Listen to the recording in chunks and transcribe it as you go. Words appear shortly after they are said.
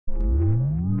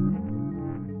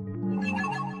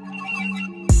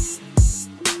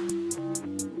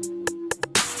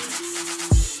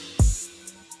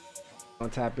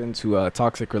to tap into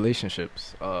toxic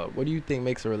relationships. What do you think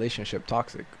makes a relationship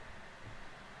toxic?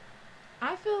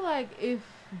 I feel like if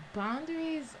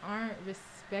boundaries aren't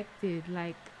respected,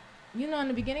 like, in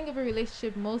the beginning of a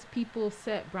relationship, most people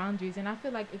set boundaries. And I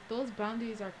feel like if those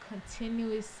boundaries are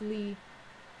continuously,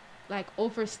 like,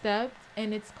 overstepped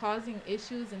and it's causing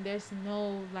issues and there's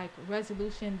no, like,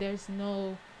 resolution, there's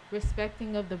no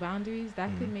respecting of the boundaries, that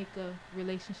could Mm. make a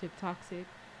relationship toxic.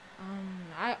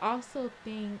 I also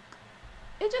think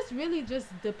it just really just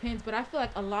depends, but I feel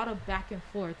like a lot of back and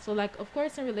forth. So, like, of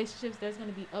course in relationships there's going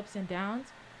to be ups and downs,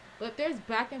 but if there's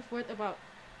back and forth about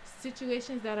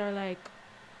situations that are like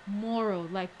moral,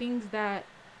 like things that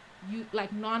you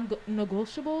like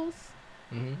non-negotiables,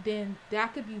 Hmm. then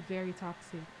that could be very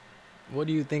toxic. What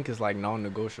do you think is like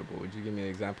non-negotiable? Would you give me an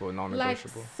example of Like,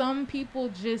 non-negotiable? some people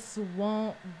just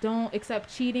won't don't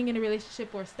accept cheating in a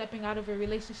relationship or stepping out of a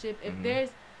relationship if Hmm. there's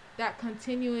that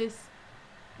continuous,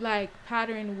 like,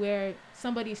 pattern where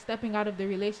somebody's stepping out of the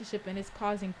relationship and it's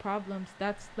causing problems.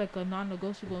 That's like a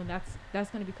non-negotiable, and that's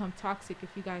going to become toxic if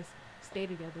you guys stay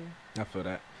together. I feel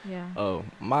that. Yeah. Oh,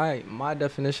 my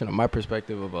definition or my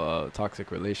perspective of a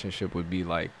toxic relationship would be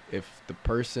like if the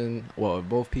person, well, if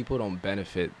both people don't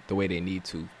benefit the way they need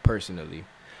to personally,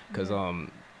 because Yeah.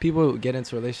 people get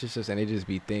into relationships and they just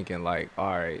be thinking like,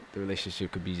 all right, the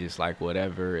relationship could be just like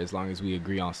whatever, as long as we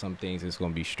agree on some things, it's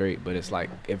gonna be straight. But it's like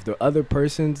Yeah. if the other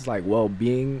person's like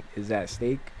well-being is at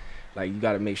stake, like you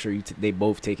got to make sure they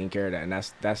both taking care of that, and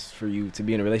that's for you to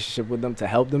be in a relationship with them to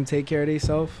help them take care of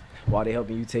themselves while they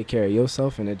helping you take care of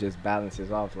yourself, and it just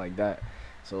balances off like that.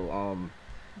 So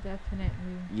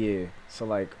Definitely. yeah, so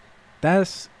like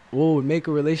that's what would make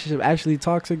a relationship actually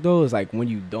toxic though, is like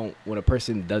when a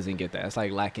person doesn't get that. It's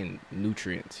like lacking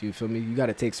nutrients, you feel me? You got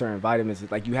to take certain vitamins.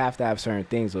 It's like you have to have certain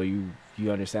things, or you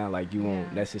understand, like you won't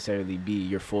Yeah. necessarily be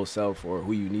your full self or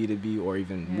who you need to be, or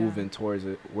even Yeah. moving towards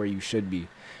it where you should be.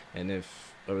 And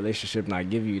if a relationship not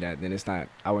give you that, then it's not,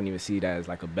 I wouldn't even see that as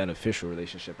like a beneficial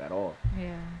relationship at all.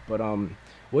 Yeah. But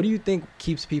what do you think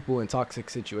keeps people in toxic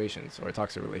situations or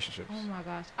toxic relationships? Oh my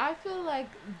gosh, I feel like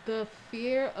the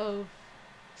fear of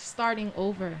starting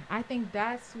over. I think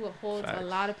that's what holds a Facts.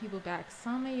 lot of people back.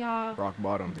 Some of y'all Rock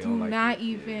bottom, they do don't like not it.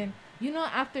 even,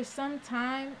 after some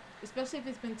time, especially if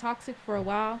it's been toxic for a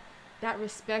while, that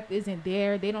respect isn't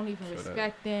there. They don't even Feel that.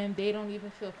 respect them. They don't even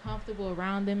feel comfortable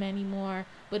around them anymore.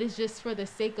 But it's just for the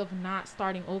sake of not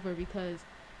starting over, because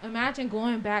imagine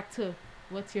going back to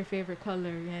what's your favorite color,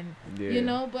 and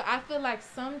Yeah. but I feel like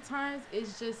sometimes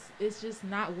it's just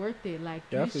not worth it. Like,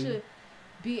 you Definitely. should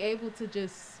be able to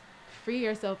just free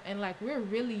yourself. And like, we're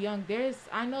really young.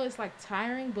 I know it's like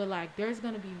tiring, but like there's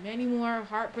gonna be many more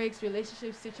heartbreaks,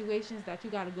 relationship situations that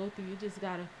you gotta go through. You just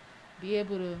gotta be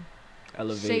able to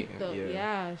Elevate. shake the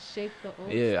Yeah. shake the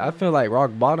old Yeah, I stuff. feel like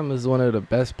rock bottom is one of the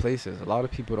best places. A lot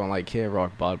of people don't like hear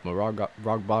rock bottom, but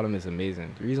rock bottom is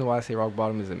amazing. The reason why I say rock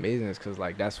bottom is amazing is because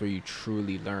like that's where you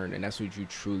truly learn, and that's what you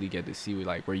truly get to see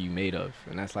like where you made of,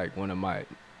 and that's like one of my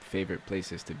favorite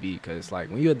places to be, because like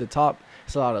when you're at the top,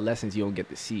 it's a lot of lessons you don't get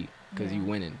to see because you Yeah.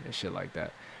 winning and shit like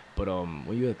that. But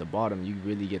when you're at the bottom, you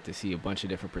really get to see a bunch of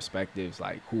different perspectives,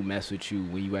 like who mess with you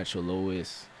when you at your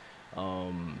lowest,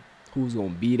 um, who's gonna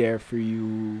be there for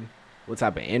you, what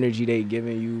type of energy they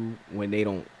giving you when they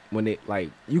don't, when they like,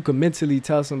 you can mentally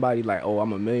tell somebody like, oh,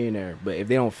 I'm a millionaire, but if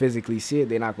they don't physically see it,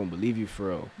 they're not gonna believe you for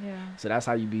real. Yeah. So that's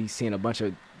how you be seeing a bunch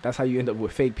of, that's how you end up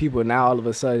with fake people. Now all of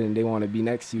a sudden they want to be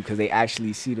next to you because they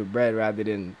actually see the bread, rather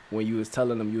than when you was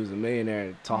telling them you was a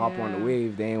millionaire to hop on the Yeah.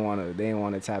 wave, they ain't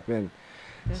want to tap in.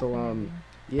 So Definitely.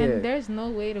 yeah. And there's no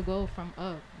way to go from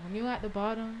up. When you're at the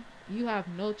bottom, you have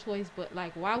no choice but,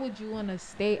 like, why would you want to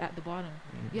stay at the bottom?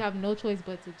 Mhm. You have no choice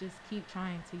but to just keep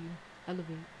trying to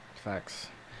elevate. Facts.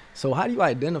 So how do you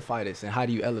identify this and how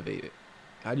do you elevate it?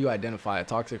 How do you identify a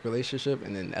toxic relationship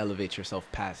and then elevate yourself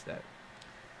past that?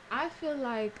 I feel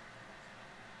like,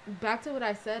 back to what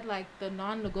I said, like the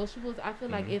non-negotiables, I feel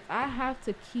like Mhm. if I have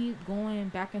to keep going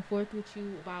back and forth with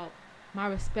you about my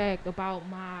respect, about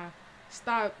my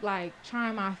start, like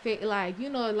trying my face, like, a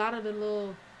lot of the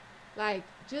little, like,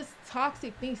 just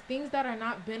toxic things that are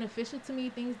not beneficial to me,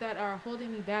 things that are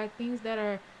holding me back, things that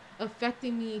are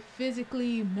affecting me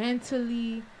physically,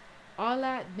 mentally, all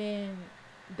that, then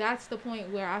that's the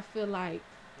point where I feel like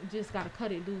you just gotta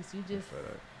cut it loose. You I just, feel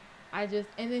that.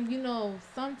 and then,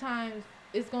 sometimes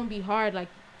it's gonna be hard, like,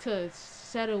 to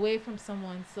shed away from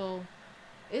someone. So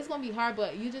it's gonna be hard,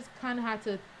 but you just kind of have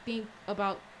to think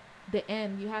about the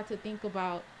end. You have to think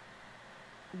about,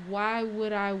 why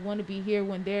would I want to be here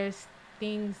when there's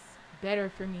things better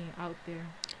for me out there?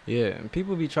 Yeah, and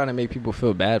people be trying to make people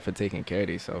feel bad for taking care of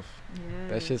themselves.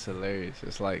 That Yes. shit's hilarious.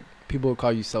 It's like people will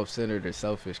call you self-centered or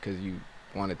selfish because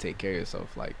want to take care of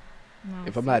yourself. Like, No,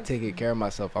 if I'm not taking seriously. care of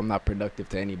myself, I'm not productive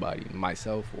to anybody,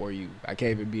 myself or you. I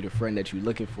can't even be the friend that you're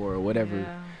looking for or whatever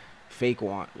Yeah. fake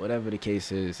want, whatever the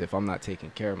case is. If I'm not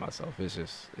taking care of myself, it's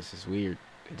just weird.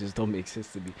 It just don't make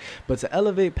sense to me. But to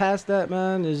elevate past that,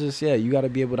 man, it's just, yeah, you got to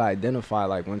be able to identify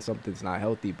like when something's not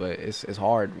healthy. But it's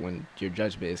hard when your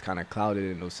judgment is kind of clouded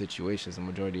in those situations the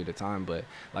majority of the time. But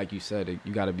like you said,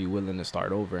 you got to be willing to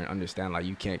start over and understand like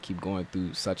you can't keep going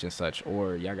through such and such,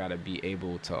 or y'all got to be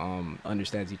able to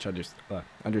understand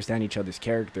each other's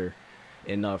character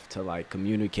enough to like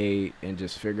communicate and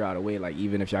just figure out a way, like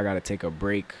even if y'all got to take a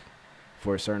break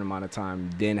for a certain amount of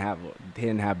time, then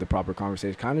have the proper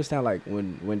conversation. I understand like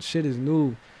when shit is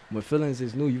new, when feelings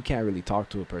is new, you can't really talk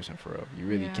to a person for real. You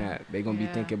really Yeah. can't. They gonna be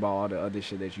Yeah. thinking about all the other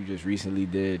shit that you just recently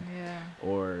did, Yeah.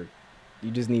 or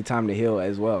you just need time to heal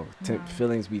as well. No,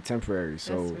 Feelings be temporary, that's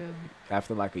so real.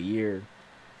 after like a year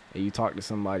and you talk to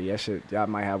somebody, that shit, y'all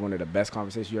might have one of the best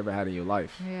conversations you ever had in your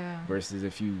life. Yeah. Versus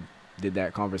if you did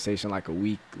that conversation like a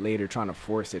week later, trying to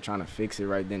force it, trying to fix it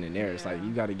right then and there. It's like Yeah.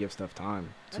 you got to give stuff time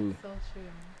That's too. so true.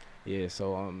 Yeah,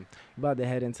 so about to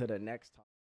head into the next topic.